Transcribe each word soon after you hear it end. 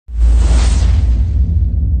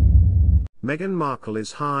Meghan Markle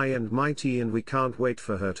is high and mighty and we can't wait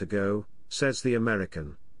for her to go, says the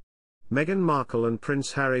American. Meghan Markle and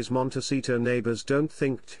Prince Harry's Montecito neighbors don't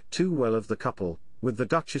think too well of the couple, with the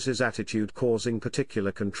Duchess's attitude causing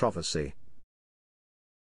particular controversy.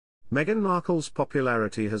 Meghan Markle's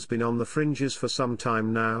popularity has been on the fringes for some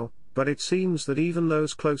time now, but it seems that even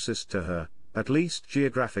those closest to her, at least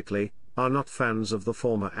geographically, are not fans of the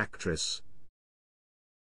former actress.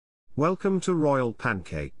 Welcome to Royal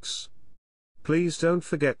Pancakes. Please don't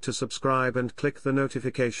forget to subscribe and click the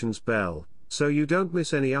notifications bell, so you don't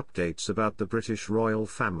miss any updates about the British royal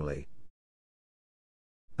family.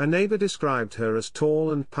 A neighbor described her as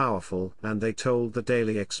tall and powerful, and they told the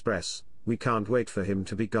Daily Express, "We can't wait for him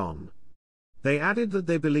to be gone." They added that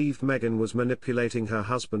they believed Meghan was manipulating her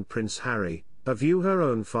husband Prince Harry, a view her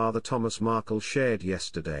own father Thomas Markle shared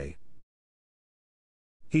yesterday.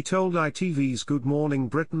 He told ITV's Good Morning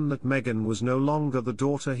Britain that Meghan was no longer the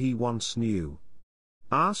daughter he once knew.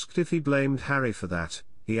 Asked if he blamed Harry for that,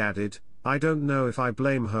 he added, "I don't know if I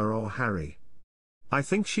blame her or Harry. I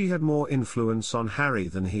think she had more influence on Harry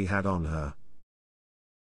than he had on her."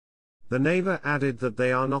 The neighbor added that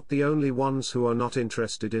they are not the only ones who are not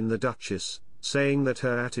interested in the Duchess, saying that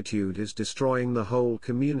her attitude is destroying the whole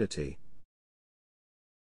community.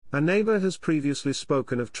 A neighbor has previously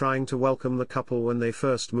spoken of trying to welcome the couple when they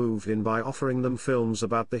first moved in by offering them films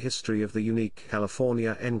about the history of the unique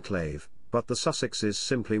California enclave, but the Sussexes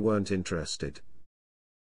simply weren't interested.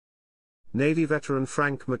 Navy veteran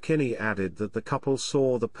Frank McKinney added that the couple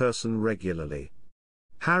saw the person regularly.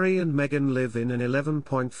 Harry and Meghan live in an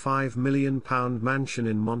 £11.5 million mansion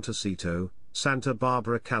in Montecito, Santa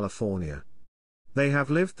Barbara, California. They have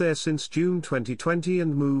lived there since June 2020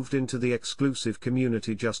 and moved into the exclusive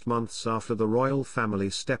community just months after the royal family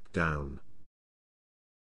stepped down.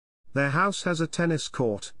 Their house has a tennis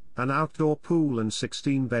court, an outdoor pool and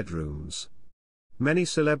 16 bedrooms. Many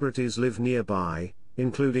celebrities live nearby,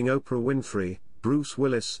 including Oprah Winfrey, Bruce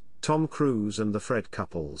Willis, Tom Cruise and the Fred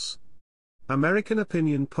couples. American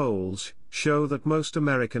opinion polls show that most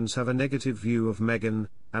Americans have a negative view of Meghan,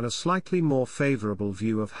 and a slightly more favorable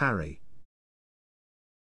view of Harry.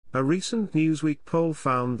 A recent Newsweek poll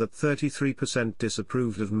found that 33%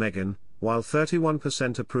 disapproved of Meghan, while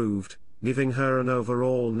 31% approved, giving her an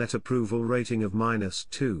overall net approval rating of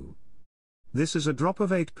 -2. This is a drop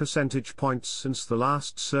of 8 percentage points since the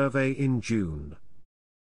last survey in June.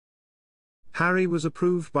 Harry was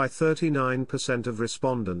approved by 39% of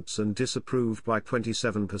respondents and disapproved by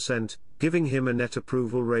 27%, giving him a net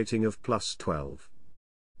approval rating of +12.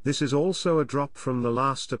 This is also a drop from the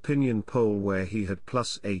last opinion poll where he had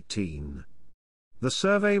 +18. The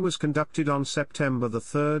survey was conducted on September the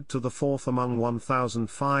 3rd to the 4th among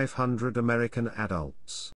 1,500 American adults.